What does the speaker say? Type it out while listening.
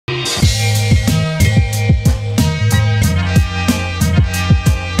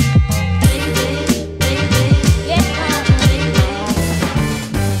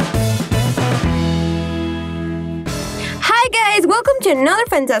another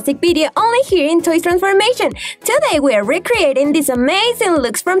fantastic video only here in Toys Transformation. Today we are recreating these amazing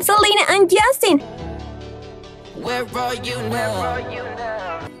looks from Selena and Justin. Where are you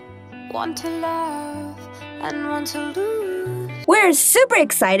now? Want to love and want to lose. We're super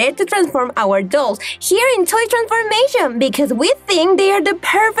excited to transform our dolls here in Toy Transformation because we think they are the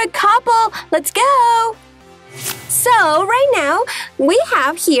perfect couple. Let's go! So, right now, we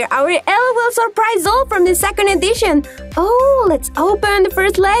have here our LOL surprise doll from the second edition. Oh, let's open the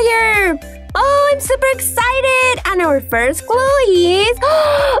first layer. Oh, I'm super excited! And our first clue is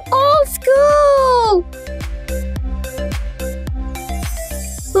old school!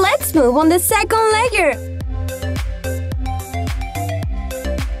 Let's move on the second layer.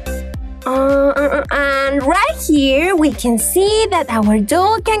 And right here, we can see that our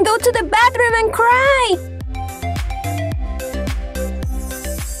doll can go to the bathroom and cry.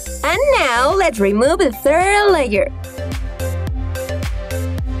 And now, let's remove the third layer.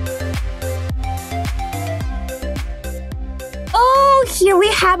 Oh, here we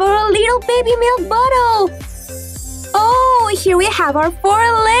have our little baby milk bottle. Oh, here we have our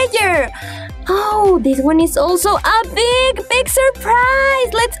fourth layer. Oh, this one is also a big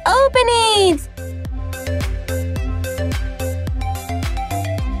surprise. Let's open it.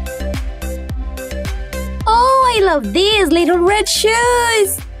 Oh, I love these little red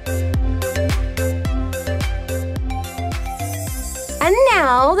shoes. And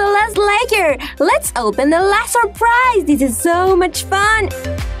now the last layer. Let's open the last surprise. This is so much fun.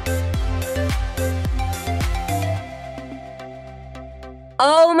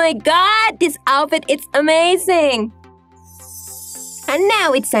 Oh my god, this outfit is amazing! And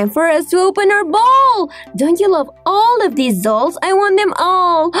now it's time for us to open our ball! Don't you love all of these dolls? I want them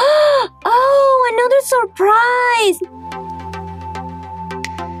all! Oh, another surprise!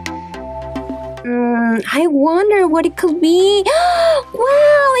 I wonder what it could be.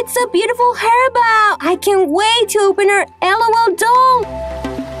 Wow, it's a beautiful hair bow! I can't wait to open our LOL doll!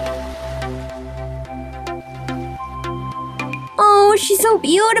 Oh, she's so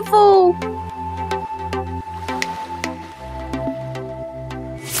beautiful!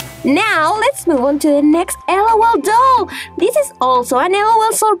 Now, let's move on to the next LOL doll. This is also an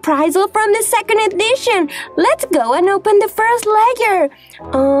LOL surprise doll from the second edition. Let's go and open the first layer.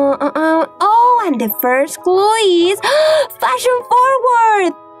 Oh, and the first clue is fashion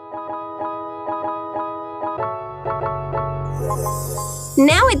forward.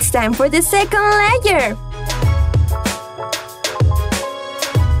 Now it's time for the second layer.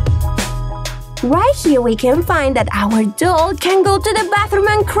 Right here we can find that our doll can go to the bathroom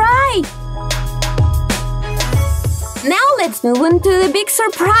and cry. Now let's move on to the big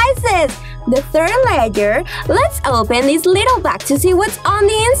surprises. The third layer, let's open this little bag to see what's on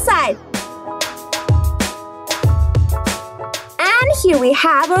the inside. And here we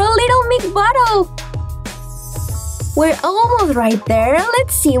have our little milk bottle. We're almost right there.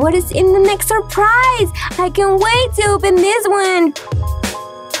 Let's see what is in the next surprise. I can't wait to open this one.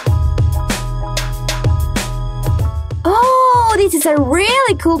 Oh, this is a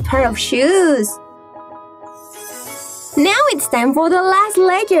really cool pair of shoes. Now it's time for the last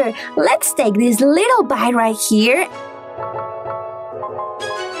layer. Let's take this little bite right here.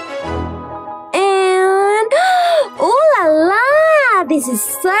 And ooh la la! This is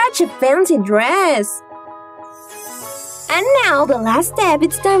such a fancy dress. And now, the last step,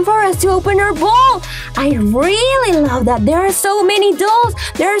 it's time for us to open our ball. I really love that there are so many dolls.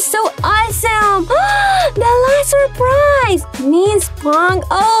 They're so awesome. The last surprise, Miss Punk.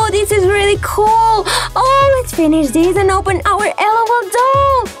 Oh, this is really cool. Oh, let's finish this and open our LOL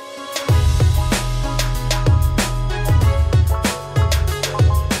doll.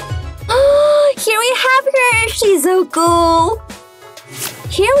 Oh, here we have her. She's so cool.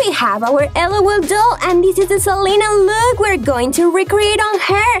 Here we have our LOL doll, and this is the Selena look we're going to recreate on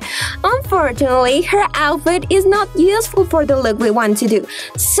her. Unfortunately, her outfit is not useful for the look we want to do,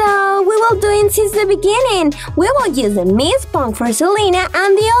 so we will do it since the beginning. We will use the Miss Punk for Selena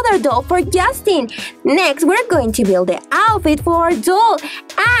and the other doll for Justin. Next, we're going to build the outfit for our doll,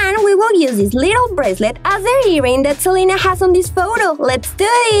 and we will use this little bracelet as the earring that Selena has on this photo. Let's do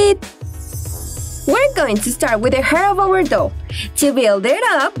it! We're going to start with the hair of our doll. To build it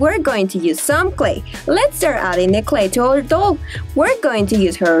up, we're going to use some clay. Let's start adding the clay to our doll. We're going to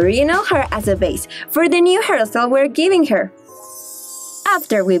use her original hair as a base for the new hairstyle we're giving her.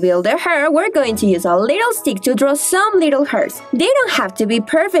 After we build the hair, we're going to use a little stick to draw some little hairs. They don't have to be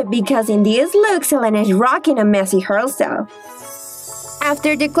perfect because in this look, Selena is rocking a messy hairstyle.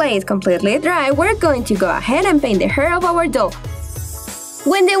 After the clay is completely dry, we're going to go ahead and paint the hair of our doll.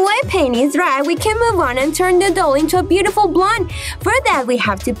 When the white paint is dry, we can move on and turn the doll into a beautiful blonde. For that, we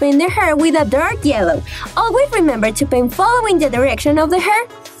have to paint the hair with a dark yellow. Always remember to paint following the direction of the hair.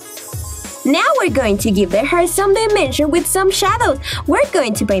 Now we're going to give the hair some dimension with some shadows. We're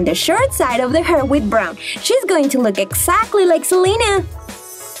going to paint the short side of the hair with brown. She's going to look exactly like Selena.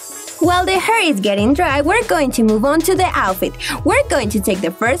 While the hair is getting dry, we're going to move on to the outfit. We're going to take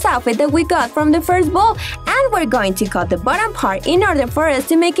the first outfit that we got from the first bowl, and we're going to cut the bottom part in order for us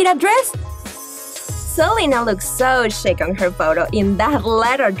to make it a dress. Selena looks so chic on her photo in that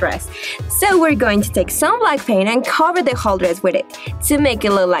leather dress. So we're going to take some black paint and cover the whole dress with it to make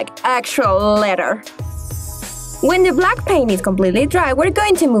it look like actual leather. When the black paint is completely dry, we're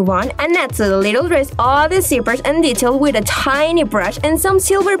going to move on and add to the little dress all the zippers and details with a tiny brush and some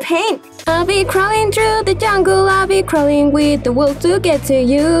silver paint. I'll be crawling through the jungle, I'll be crawling with the wolves to get to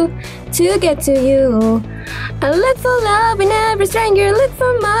you, to get to you. I look for love in every stranger, look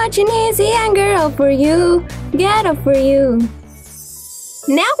for much in easy anger, all for you, get up for you.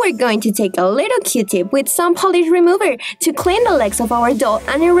 Now we're going to take a little Q-tip with some polish remover to clean the legs of our doll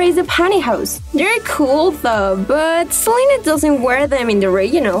and erase the pantyhose. They're cool though, but Selena doesn't wear them in the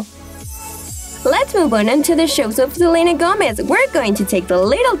original. Let's move on to the shoes of Selena Gomez. We're going to take the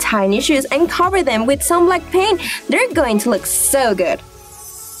little tiny shoes and cover them with some black paint. They're going to look so good.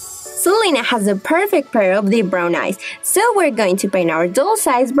 Selena has the perfect pair of deep brown eyes, so we're going to paint our doll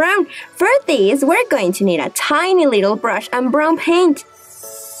size brown. For this, we're going to need a tiny little brush and brown paint.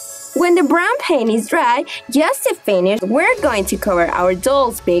 When the brown paint is dry, just to finish, we're going to cover our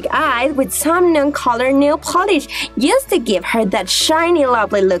doll's big eyes with some non-colored nail polish, just to give her that shiny,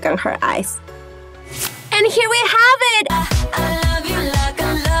 lovely look on her eyes. And here we have it! I love you like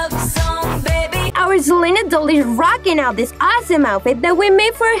a love song, baby. Our Selena doll is rocking out this awesome outfit that we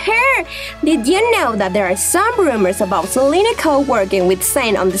made for her. Did you know that there are some rumors about Selena co-working with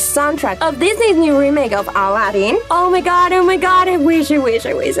Zayn on the soundtrack of Disney's new remake of Aladdin? Oh my god, I wish.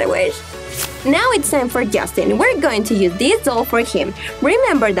 Now it's time for Justin. We're going to use this doll for him.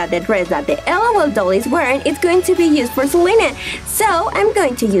 Remember that the dress that the LOL doll is wearing is going to be used for Selena. So I'm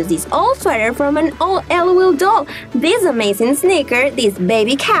going to use this old sweater from an old LOL doll, this amazing sneaker, this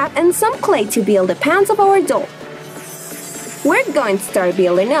baby cap, and some clay to build the pants of our doll. We're going to start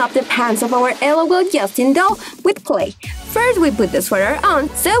building up the pants of our LOL Justin doll with clay. First we put the sweater on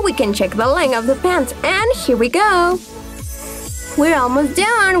so we can check the length of the pants, and here we go! We're almost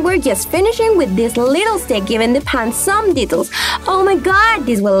done. We're just finishing with this little stick, giving the pants some details. Oh my god,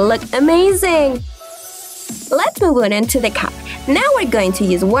 this will look amazing! Let's move on to the cap. Now we're going to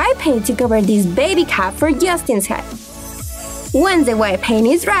use white paint to cover this baby cap for Justin's head. Once the white paint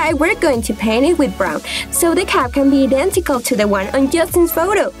is dry, we're going to paint it with brown, so the cap can be identical to the one on Justin's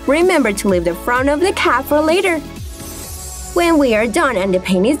photo. Remember to leave the front of the cap for later. When we are done and the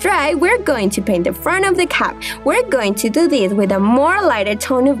paint is dry, we're going to paint the front of the cap. We're going to do this with a more lighter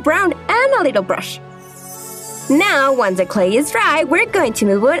tone of brown and a little brush. Now, once the clay is dry, we're going to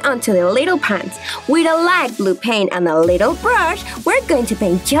move on to the little pants. With a light blue paint and a little brush, we're going to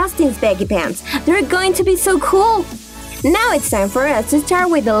paint Justin's baggy pants. They're going to be so cool! Now it's time for us to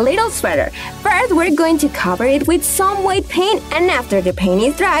start with the little sweater. First, we're going to cover it with some white paint, and after the paint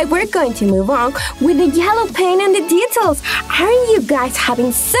is dry, we're going to move on with the yellow paint and the details. Aren't you guys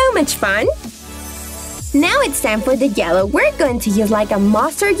having so much fun? Now it's time for the yellow. We're going to use like a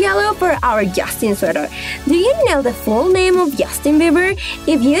mustard yellow for our Justin sweater. Do you know the full name of Justin Bieber?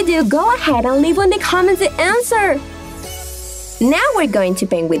 If you do, go ahead and leave in the comments the answer. Now we're going to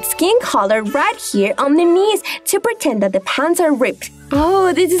paint with skin color right here on the knees to pretend that the pants are ripped.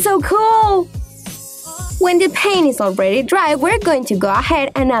 Oh, this is so cool! When the paint is already dry, we're going to go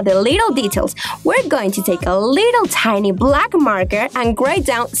ahead and add the little details. We're going to take a little tiny black marker and write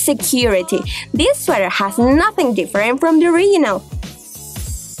down security. This sweater has nothing different from the original.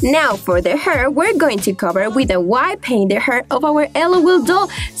 Now for the hair, we're going to cover with a white paint the hair of our LOL doll,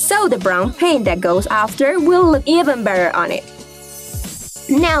 so the brown paint that goes after will look even better on it.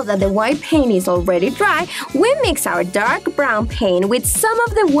 Now that the white paint is already dry, we mix our dark brown paint with some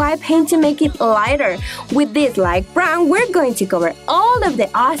of the white paint to make it lighter. With this light brown, we're going to cover all of the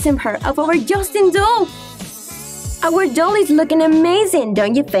awesome hair of our Justin doll. Our doll is looking amazing,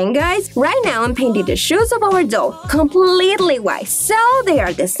 don't you think, guys? Right now I'm painting the shoes of our doll completely white, so they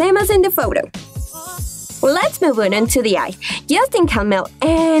are the same as in the photo. Let's move on to the eyes. Justin can melt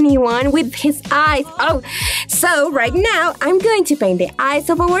anyone with his eyes. Oh, so right now I'm going to paint the eyes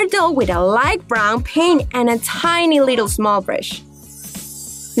of our doll with a light brown paint and a tiny little small brush.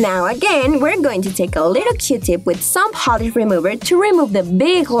 Now again, we're going to take a little Q-tip with some polish remover to remove the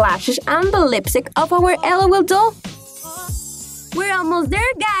big lashes and the lipstick of our LOL doll. We're almost there,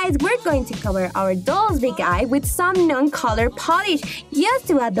 guys! We're going to cover our doll's big eye with some non-color polish just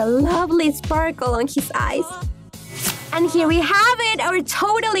to add the lovely sparkle on his eyes. And here we have it, our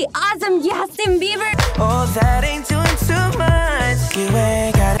totally awesome Justin Bieber! Oh, that ain't doing too much. You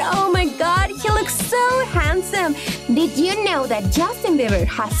ain't got it. Oh my god, he looks so handsome! Did you know that Justin Bieber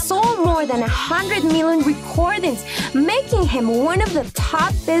has sold more than 100 million recordings, making him one of the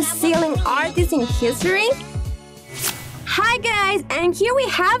top best-selling artists in history? Hi guys, and here we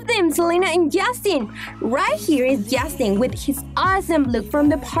have them, Selena and Justin. Right here is Justin with his awesome look from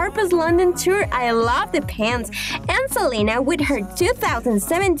the Purpose London tour. I love the pants. And Selena with her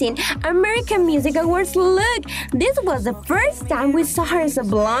 2017 American Music Awards look. This was the first time we saw her as a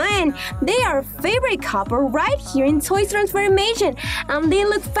blonde. They are a favorite couple right here in Toys Transformation, and they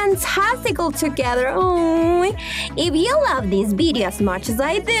look fantastical together. Oh, if you love this video as much as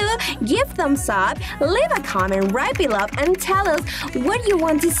I do, give thumbs up, leave a comment right below, and tell us what you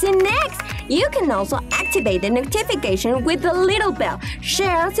want to see next. You can also activate the notification with the little bell.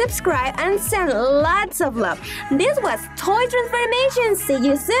 Share, subscribe, and send lots of love. This was Toy Transformation. See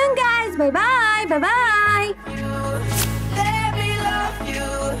you soon, guys. Bye-bye. Bye-bye.